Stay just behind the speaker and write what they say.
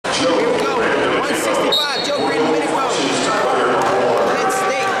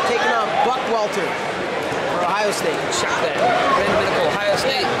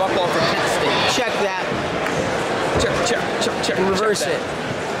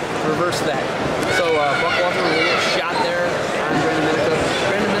reverse that. So Buckwalter with a little shot there on Grandominico.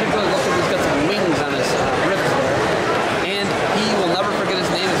 Grandominico looks like he's got some wings on his ribs there. And he will never forget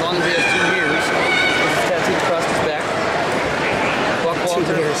his name as long as he has 2 years. It's tattooed across his back.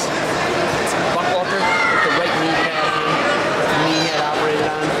 Buckwalter. 2 years. Buckwalter with the right knee pad on. The knee had operated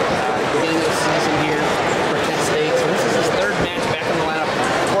on. Beginning of the season here for Kent State. So this is his 3rd match back in the lineup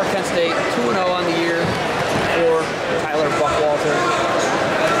for Kent State. 2-0 on the year for Tyler Buckwalter.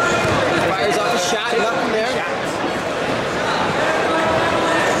 Fires off a shot, nothing there.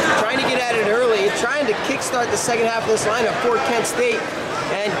 Trying to get at it early, trying to kickstart the second half of this lineup for Kent State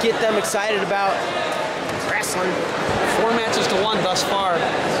and get them excited about wrestling. 4 matches to 1 thus far.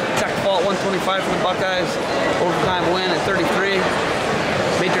 Tech fall at 125 for the Buckeyes. Overtime win at 33.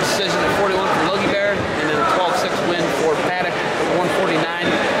 Major decision at 41 for Logie Bear. And then a 12-6 win for Paddock at 149.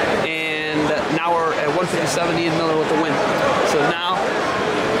 And now we're at 157. Ian Miller with the win. So now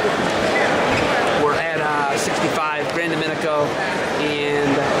we're at 65. Grandominico and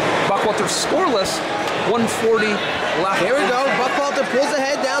Buckwalter scoreless. 140 left. Here we go. Buckwalter pulls the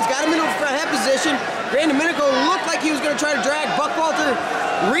head down. Got him in the front head position. Grandominico looked like he was going to try to drag. Buckwalter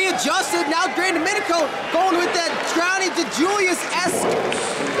readjusted. Now Grandominico going with that Drowning to Julius-esque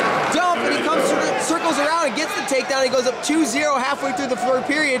dump, and he comes through, circles around and gets the takedown. He goes up 2-0 halfway through the 3rd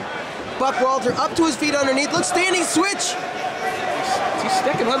period. Buckwalter up to his feet underneath. Look, standing switch. He's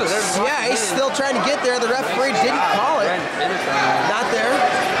sticking with it. Yeah, he's still trying to get there. The referee didn't call it. Not there.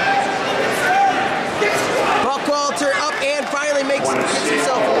 Buckwalter up and finally gets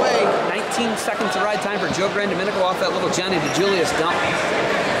himself away. 19 seconds of ride time for Joe Grandominico off that little Johnny DeJulius dump.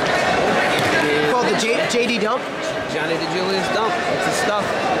 Called the JD dump? Johnny DeJulius dump. That's his stuff.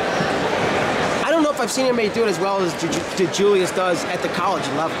 I don't know if I've seen anybody do it as well as DeJulius does at the college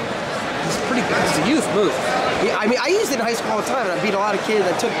level. It's pretty good. It's a youth move. Yeah, I mean, I used it in high school all the time, and I beat a lot of kids.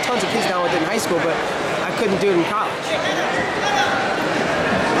 I took tons of kids down with it in high school, but I couldn't do it in college.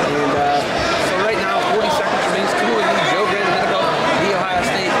 And so right now, 40 seconds remains. 2 of these, Joe Grandominico, the Ohio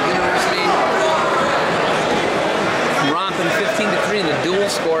State University. Romping 15-3 in the dual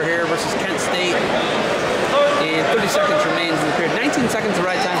score here versus Kent State. And 30 seconds remains in the period. 19 seconds of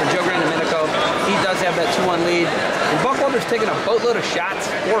ride time for Joe Grandominico. He does have that 2-1 lead. And Buckwalter's taking a boatload of shots,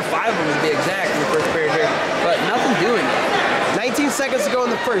 4 or 5 of them to be exact in the 1st period here, but nothing doing it. 19 seconds to go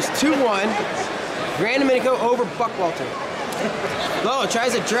in the 1st. 2-1. Grandominico over Buckwalter. Low,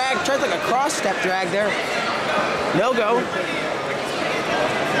 tries a drag, tries like a cross-step drag there. No go.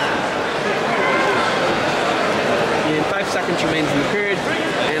 And 5 seconds remains in the period,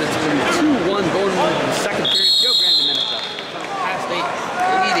 and it's going to be 2-1 going into the 2nd period. Joe Grandominico, Ohio State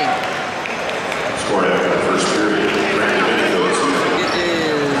leading. Scored after the 1st period. Grandominico is it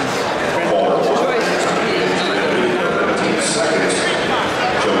is Grandominico's choice. 17 seconds.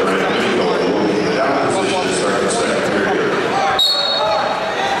 Joe Grandominico moving the down position to start the 2nd period.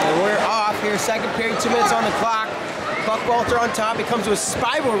 And we're off here. 2nd period, 2 minutes on the clock. Buckwalter on top. He comes to a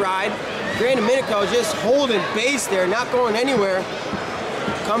spiral ride. Grandominico just holding base there, not going anywhere.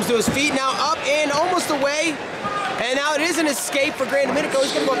 Comes to his feet now, up and almost away. And now it is an escape for Grandominico.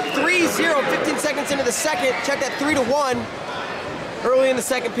 He's going to go up 3-0, 15 seconds into the 2nd. Check that 3-1 early in the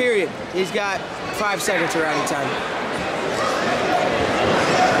 2nd period. He's got 5 seconds of riding time.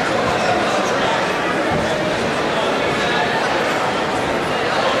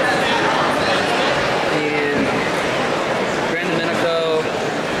 And Grandominico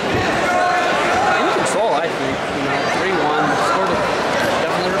in control, I think. You know, 3-1. The score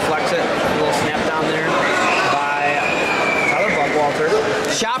definitely reflects it. A little snap down there by Tyler Buckwalter.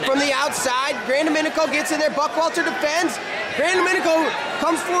 Shot from the outside. Grandominico gets in there. Buckwalter defends. Grandominico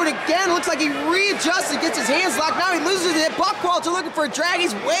comes forward again. Looks like he readjusts. Gets his hands locked. Now he loses it. Buckwalter looking for a drag.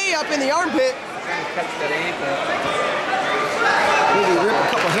 He's way up in the armpit. Trying to catch that ankle. Maybe rip a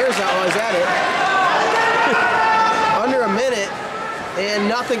couple hairs out while he's at it. Under a minute. And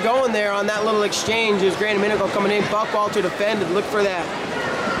nothing going there on that little exchange as Grandominico coming in. Buckwalter defended. Look for that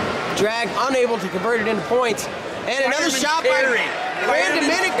drag. Unable to convert it into points. And another shot by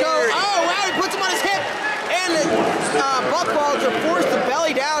Grandominico. Oh, wow, he puts him on his hip. And Buckwalter forced the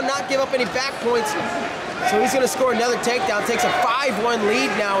belly down, not give up any back points. So he's going to score another takedown. Takes a 5-1 lead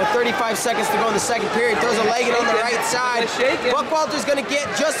now with 35 seconds to go in the 2nd period. Throws a leg in on the right side. Buckwalter's going to get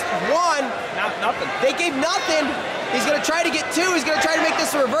just 1. Nothing. They gave nothing. He's going to try to get 2. He's going to try to make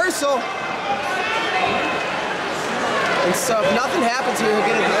this a reversal. And so if nothing happens here, he'll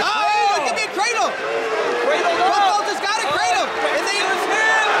get it. Oh, give me a cradle. Buckwalter's got a cradle. And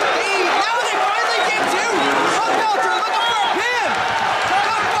now they finally get 2. Buckwalter looking for a pin.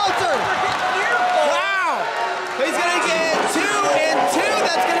 Buckwalter. Wow. He's going to get 2 and 2.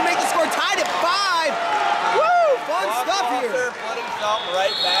 That's going to make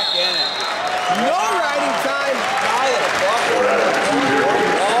No riding time. Tyler Buckwalter,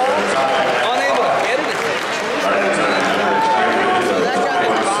 unable to get it. So that got the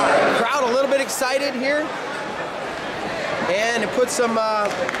crowd a little bit excited here. And it put some,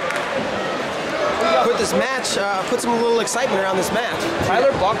 put some little excitement around this match.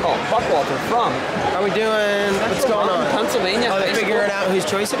 Tyler Buckwalter from. Are we doing, what's going on? Pennsylvania. Oh, they're figuring out whose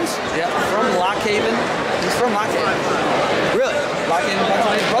choice it is? Yeah, from Lock Haven. He's from Lock Haven. Really? Lock Haven,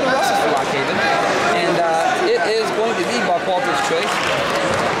 Pennsylvania. Brother Russ is from Lock Haven. And it is going to be Buckwalter's choice.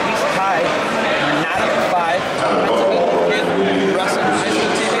 He's tied, not up to 5. Pennsylvania kid, wrestling high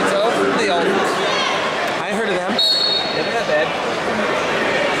school teammates of the Alders. I heard of them. Yeah, they're not bad.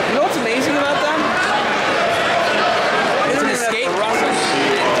 You know what's amazing about them? They don't even have to wrestle. It's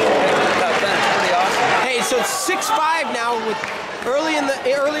pretty awesome. Hey, so it's 6-5 now with early in the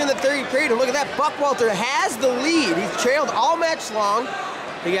third period. And look at that, Buckwalter has the lead. He's trailed all match long.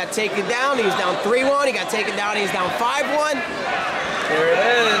 He got taken down. He was down 3-1. He got taken down. He's down 5-1. There it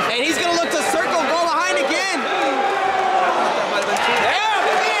is. And he's gonna look to circle, go behind again. That might have been too bad. Yeah,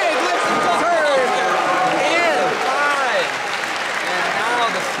 big lift and turn. And 5. And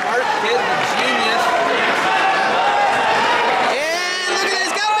now the smart kid, the genius. And look at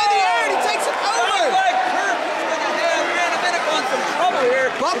this, got him in the air, and he takes it over. Grandominico in some trouble here.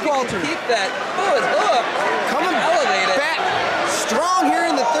 Buckwalter. Keep that hook. Coming elevate it. back strong here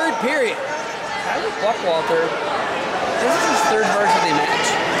in the third period. Tyler Buckwalter, this is his third varsity match.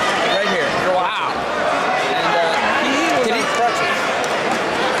 Right here. Wow. And he was on crutches.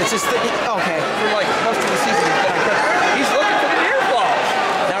 It's just, okay. For like most of the season, he's been on crutches. He's looking for the near falls.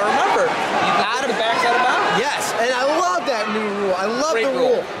 Now remember, you got him backs out of bounds. Yes, and I love that new rule. I love Great the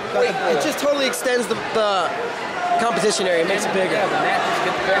rule. Great rule. It just totally extends the competition area, makes it bigger. Yeah, the mat just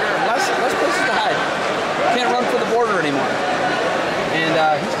gets bigger. Less places to hide. Can't run for the border anymore. And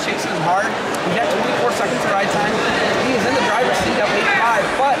he's chasing him hard. He's got 24 seconds of ride time. He is in the driver's seat up 8-5,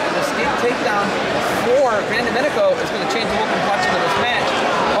 but an escape takedown for Grandominico is going to change the whole complexion of this match.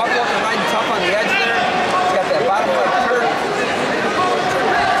 Buckwalter riding tough on the edge there. He's got that bottom leg turn.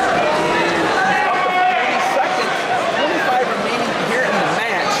 And up to 40 seconds, 25 remaining here in the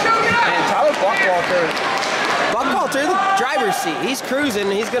match. And Tyler Buckwalter, The driver's seat. He's cruising.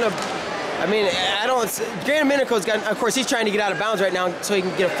 He's gonna. I mean, I don't. Grandominico's got. Of course, he's trying to get out of bounds right now so he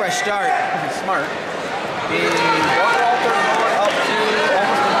can get a fresh start. He's smart. Buckwalter up to almost a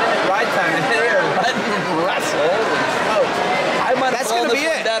minute ride time, and they're letting him wrestle. I might have blown this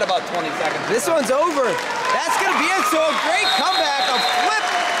one dead about 20 seconds. This one's over. That's gonna be it. So a great comeback, a flip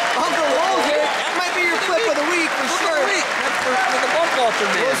of the roll here. That might be your flip of the week for sure. That's for the Buckwalter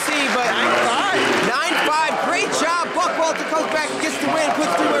man. We'll see, but 9-5. Great job. Buckwalter comes back and gets the win,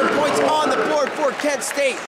 puts 300 points on the board for Kent State.